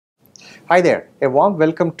Hi there, a warm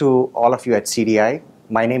welcome to all of you at CDI.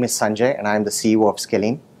 My name is Sanjay and I am the CEO of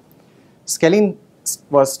Scalene. Scalene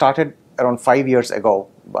was started around 5 years ago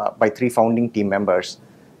by 3 founding team members,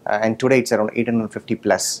 and today it's around 850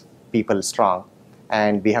 plus people strong,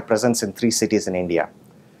 and we have presence in 3 cities in India.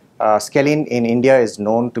 Scalene in India is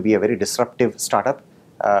known to be a very disruptive startup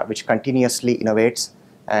which continuously innovates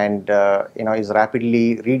and is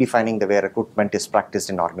rapidly redefining the way recruitment is practiced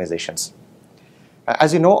in organizations.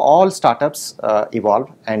 As you know, all startups evolve,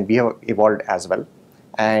 and we have evolved as well.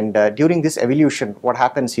 And during this evolution, what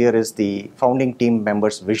happens here is the founding team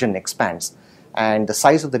members' vision expands, and the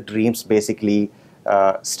size of the dreams basically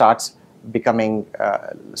starts becoming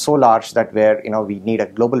so large that we need a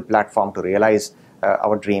global platform to realize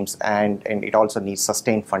our dreams, and it also needs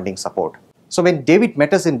sustained funding support. So when David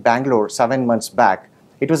met us in Bangalore 7 months back,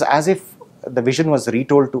 it was as if the vision was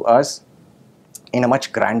retold to us in a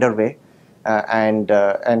much grander way. And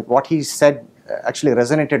what he said actually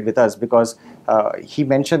resonated with us, because he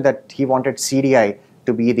mentioned that he wanted CDI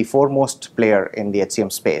to be the foremost player in the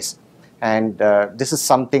HCM space. And this is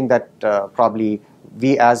something that probably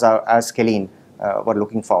we as Scalene were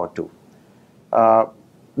looking forward to.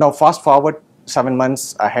 Now fast forward 7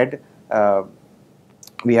 months ahead,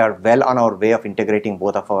 we are well on our way of integrating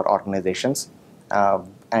both of our organizations.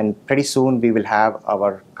 And pretty soon we will have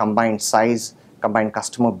our combined size, combined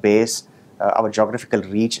customer base, our geographical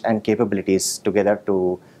reach and capabilities together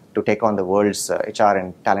to take on the world's HR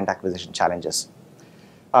and talent acquisition challenges.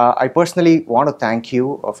 I personally want to thank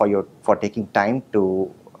you for taking time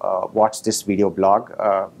to watch this video blog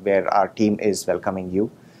where our team is welcoming you.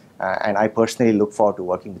 And I personally look forward to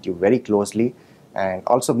working with you very closely and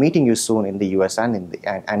also meeting you soon in the US and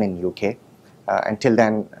in UK. Until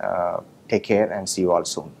then, take care and see you all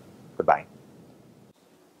soon. Goodbye.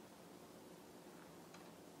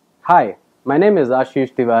 Hi, my name is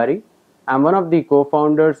Ashish Tiwari. I'm one of the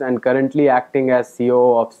co-founders and currently acting as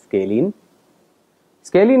CEO of Scalene.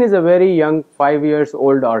 Scalene is a very young, 5 years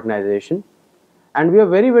old organization, and we are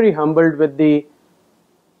very, very humbled with the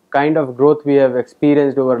kind of growth we have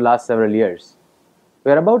experienced over the last several years.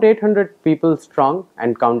 We are about 800 people strong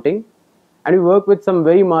and counting, and we work with some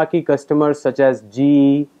very marquee customers such as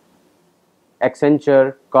GE,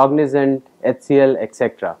 Accenture, Cognizant, HCL,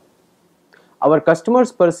 etc. Our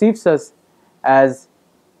customers perceive us as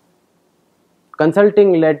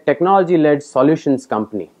consulting-led, technology-led solutions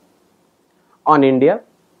company. On India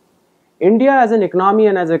as an economy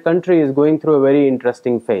and as a country is going through a very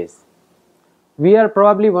interesting phase. We are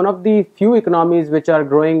probably one of the few economies which are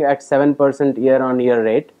growing at 7% year-on-year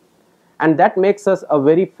rate, and that makes us a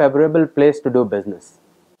very favorable place to do business.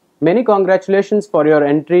 Many congratulations for your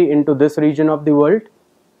entry into this region of the world.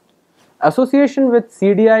 Association with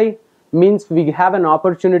CDI means we have an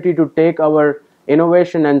opportunity to take our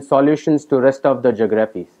innovation and solutions to rest of the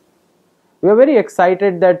geographies. We are very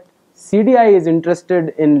excited that CDI is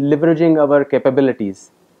interested in leveraging our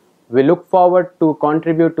capabilities. We look forward to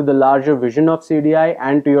contribute to the larger vision of CDI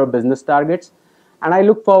and to your business targets, and I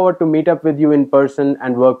look forward to meet up with you in person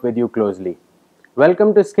and work with you closely.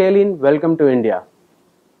 Welcome to Scalene, welcome to India.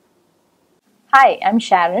 Hi, I'm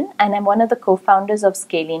Sharon and I'm one of the co-founders of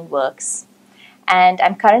ScaleneWorks, and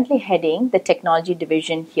I'm currently heading the technology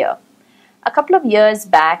division here. A couple of years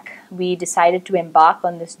back, we decided to embark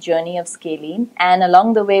on this journey of Scalene, and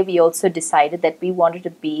along the way we also decided that we wanted to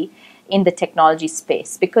be in the technology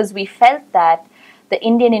space because we felt that the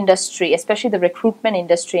Indian industry, especially the recruitment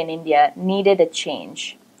industry in India, needed a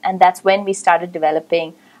change, and that's when we started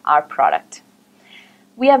developing our product.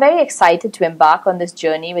 We are very excited to embark on this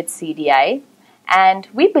journey with CDI, and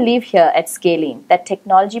we believe here at Scalene that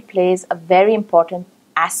technology plays a very important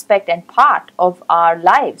aspect and part of our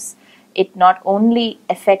lives. It not only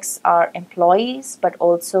affects our employees, but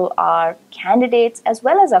also our candidates as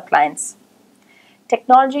well as our clients.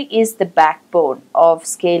 Technology is the backbone of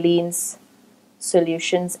Scalene's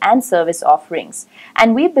solutions and service offerings,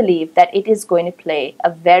 and we believe that it is going to play a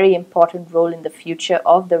very important role in the future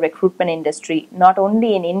of the recruitment industry, not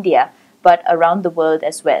only in India, but around the world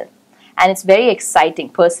as well. And it's very exciting,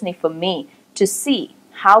 personally for me, to see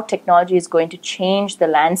how technology is going to change the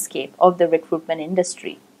landscape of the recruitment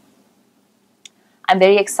industry. I'm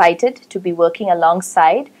very excited to be working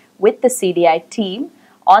alongside with the CDI team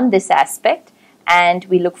on this aspect, and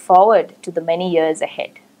we look forward to the many years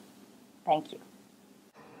ahead. Thank you.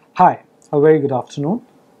 Hi, a very good afternoon.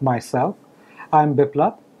 Myself, I'm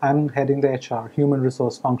Biplab. I'm heading the HR Human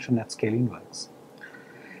Resource function at ScaleneWorks.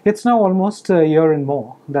 It's now almost a year and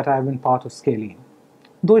more that I've been part of Scalene,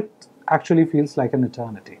 though it actually feels like an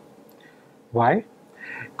eternity. Why?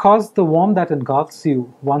 Because the warmth that engulfs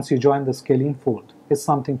you once you join the Scalene fold is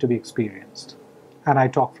something to be experienced. And I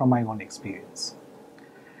talk from my own experience.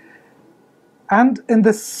 And in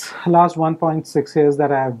this last 1.6 years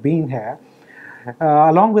that I have been here,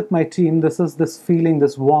 along with my team, this is this feeling,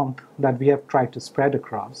 this warmth that we have tried to spread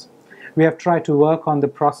across. We have tried to work on the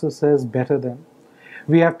processes, better them.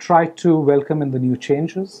 We have tried to welcome in the new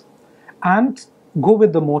changes and go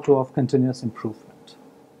with the motto of continuous improvement.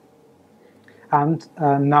 And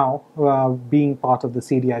now, being part of the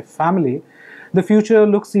CDI family, the future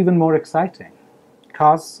looks even more exciting,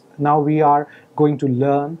 because now we are going to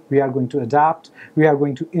learn, we are going to adapt, we are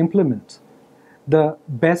going to implement the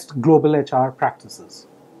best global HR practices.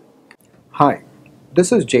 Hi,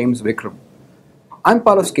 this is James Vikram. I'm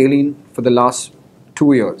part of Scalene for the last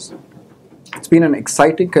 2 years. It's been an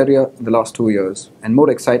exciting career in the last 2 years and more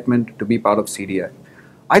excitement to be part of CDI.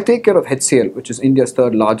 I take care of HCL, which is India's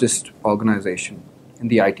third largest organization in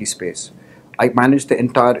the IT space. I manage the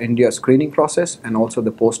entire India screening process and also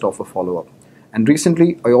the post-offer follow-up. And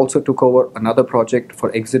recently, I also took over another project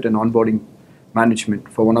for exit and onboarding management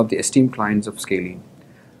for one of the esteemed clients of Scalene.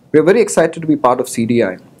 We are very excited to be part of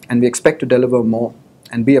CDI, and we expect to deliver more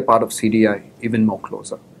and be a part of CDI even more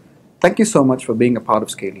closer. Thank you so much for being a part of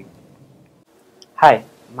Scalene. Hi,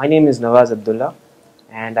 my name is Nawaz Abdullah,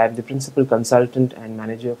 and I'm the Principal Consultant and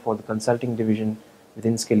Manager for the Consulting Division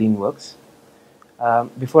within ScaleneWorks.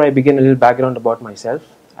 Before I begin, a little background about myself.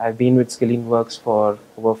 I've been with ScaleneWorks for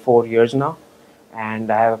over 4 years now,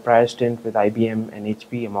 and I have a prior stint with IBM and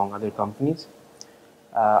HP among other companies.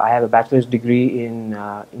 I have a bachelor's degree in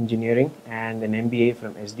engineering and an MBA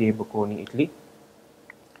from SDA Bocconi, Italy.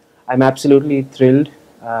 I'm absolutely thrilled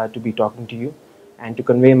to be talking to you and to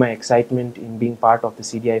convey my excitement in being part of the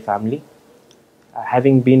CDI family.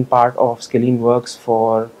 Having been part of ScaleneWorks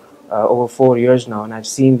for over 4 years now, and I've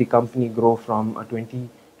seen the company grow from a 20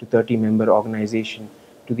 to 30 member organization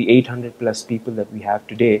to the 800 plus people that we have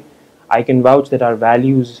today, I can vouch that our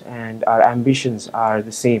values and our ambitions are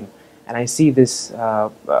the same, and I see this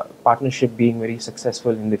partnership being very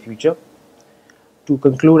successful in the future. To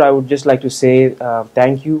conclude, I would just like to say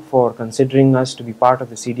thank you for considering us to be part of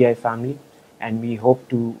the CDI family, and we hope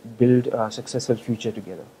to build a successful future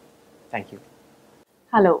together. Thank you.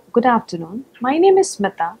 Hello, good afternoon. My name is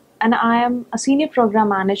Smita and I am a Senior Program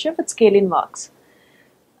Manager with ScaleneWorks.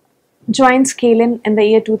 Joined Scalene in the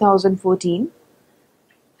year 2014.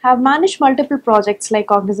 Have managed multiple projects like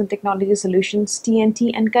Cognizant Technology Solutions,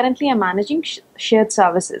 TNT, and currently am managing shared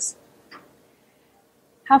services.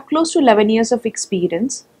 Have close to 11 years of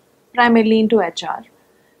experience, primarily into HR,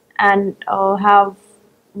 and have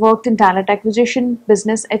worked in talent acquisition,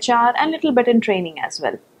 business HR, and a little bit in training as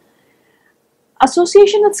well.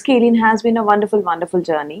 Association with Scalene has been a wonderful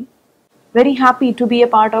journey. Very happy to be a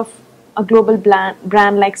part of a global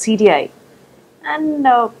brand like CDI, and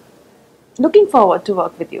looking forward to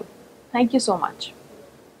work with you. Thank you so much.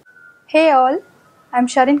 Hey all, I'm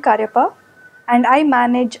Sharin Karyappa and I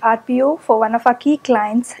manage RPO for one of our key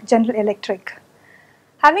clients, General Electric.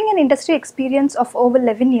 Having an industry experience of over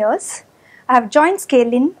 11 years, I have joined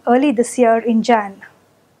Scalene early this year in Jan.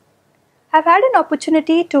 I've had an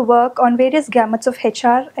opportunity to work on various gamuts of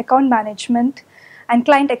HR, account management, and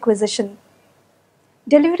client acquisition.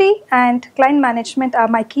 Delivery and client management are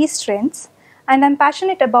my key strengths, and I'm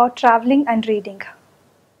passionate about traveling and reading.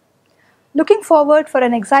 Looking forward for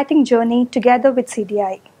an exciting journey together with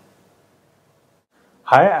CDI.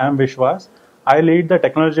 Hi, I'm Vishwas. I lead the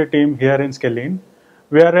technology team here in Scalene.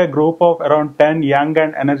 We are a group of around 10 young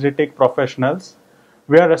and energetic professionals.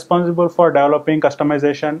 We are responsible for developing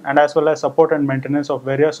customization and as well as support and maintenance of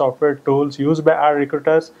various software tools used by our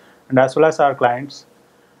recruiters and as well as our clients.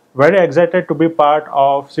 Very excited to be part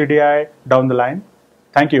of CDI down the line.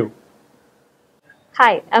 Thank you.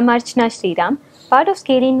 Hi, I'm Archana Sriram, part of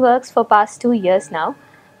ScaleneWorks for past 2 years now.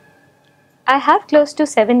 I have close to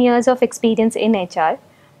 7 years of experience in HR.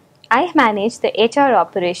 I manage the HR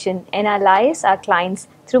operation and I liaise our clients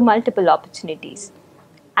through multiple opportunities.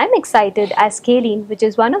 I'm excited as Scalene, which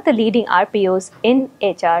is one of the leading RPOs in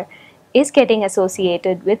HR, is getting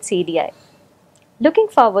associated with CDI. Looking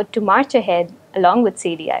forward to march ahead along with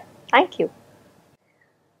CDI. Thank you.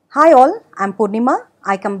 Hi all, I'm Purnima.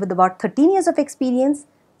 I come with about 13 years of experience,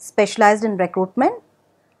 specialized in recruitment.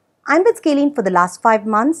 I'm with Scalene for the last 5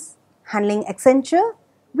 months, handling Accenture.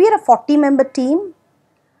 We are a 40-member team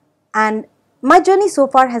and my journey so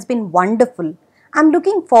far has been wonderful. I'm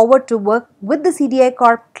looking forward to work with the CDI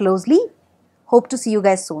Corp closely. Hope to see you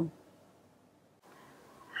guys soon.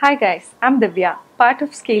 Hi guys, I'm Divya, part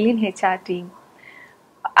of Scalene HR team.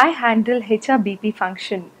 I handle HR BP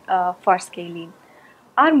function for Scalene.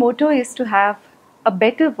 Our motto is to have a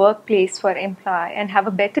better workplace for employee and have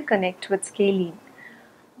a better connect with Scalene.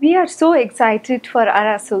 We are so excited for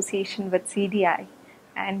our association with CDI,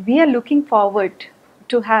 and we are looking forward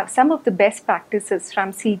to have some of the best practices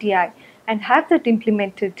from CDI and have that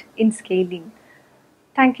implemented in scaling.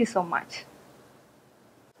 Thank you so much.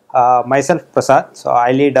 Myself Prasad, so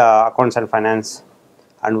I lead accounts and finance,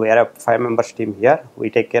 and we are a 5-member team here. We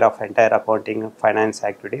take care of entire accounting and finance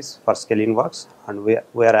activities for ScaleneWorks, and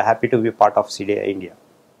we are happy to be part of CDI India.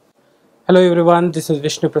 Hello everyone, this is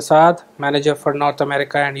Vishnu Prasad, Manager for North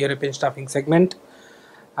America and European Staffing segment.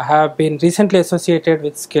 I have been recently associated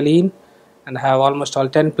with Scalene and have almost all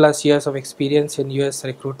 10 plus years of experience in US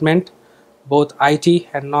recruitment, both IT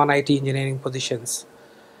and non-IT engineering positions.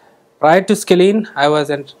 Prior to Scalene, I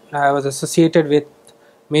was associated with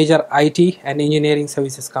major IT and engineering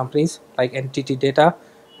services companies like NTT Data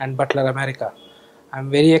and Butler America. I'm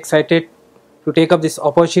very excited to take up this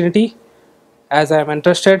opportunity as I am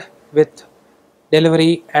interested with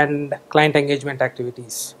delivery and client engagement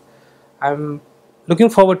activities. I'm looking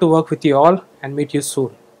forward to work with you all and meet you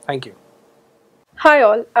soon. Thank you. Hi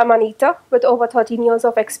all, I'm Anita with over 13 years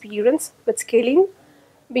of experience with Scalene,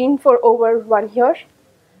 been for over 1 year,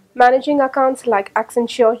 managing accounts like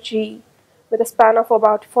Accenture GE with a span of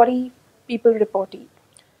about 40 people reportee.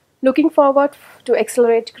 Looking forward to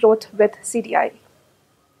accelerate growth with CDI.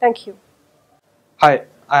 Thank you. Hi,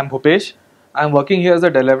 I'm Bhupesh. I'm working here as a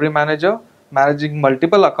delivery manager, managing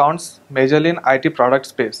multiple accounts, majorly in IT product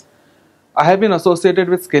space. I have been associated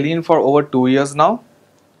with Scalene for over 2 years now.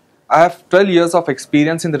 I have 12 years of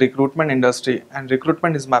experience in the recruitment industry, and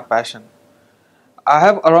recruitment is my passion. I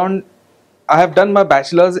have done my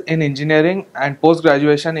bachelor's in engineering and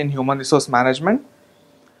post-graduation in human resource management.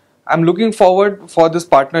 I'm looking forward for this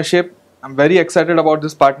partnership. I'm very excited about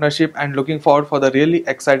this partnership and looking forward for the really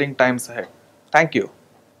exciting times ahead. Thank you.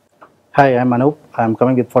 Hi, I'm Anup. I'm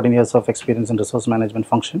coming with 14 years of experience in resource management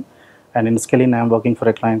function, and in Scalene I'm working for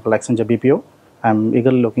a client called Accenture BPO. I'm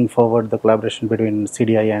eagerly looking forward to the collaboration between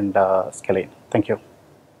CDI and Scalene. Thank you.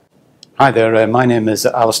 Hi there, my name is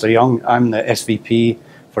Alistair Young. I'm the SVP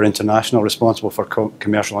for International, responsible for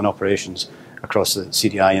commercial and operations across the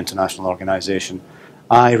CDI International Organization.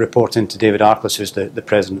 I report into David Arkless, who's the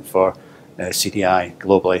president for CDI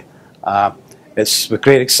globally. It's with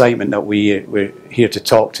great excitement that we're here to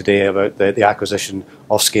talk today about the acquisition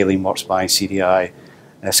of ScaleneWorks by CDI.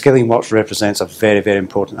 ScaleneWorks represents a very, very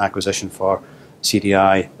important acquisition for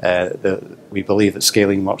CDI. We believe that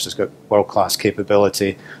ScaleneWorks has got world-class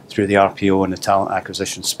capability through the RPO and the talent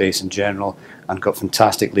acquisition space in general, and got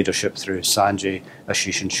fantastic leadership through Sanjay,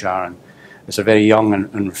 Ashish and Sharon. It's a very young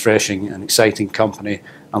and refreshing and exciting company,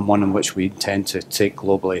 and one in which we intend to take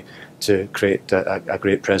globally to create a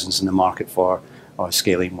great presence in the market for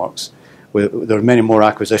ScaleneWorks. There are many more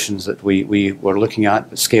acquisitions that we were looking at,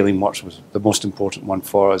 but ScaleneWorks was the most important one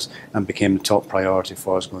for us and became the top priority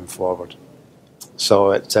for us going forward.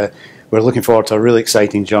 So we're looking forward to a really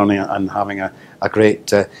exciting journey and having a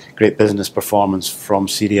great business performance from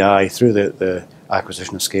CDI through the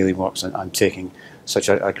acquisition of ScaleneWorks and taking such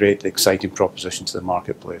a great, exciting proposition to the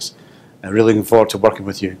marketplace. And really looking forward to working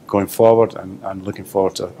with you going forward and looking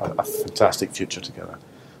forward to a fantastic future together.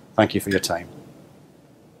 Thank you for your time.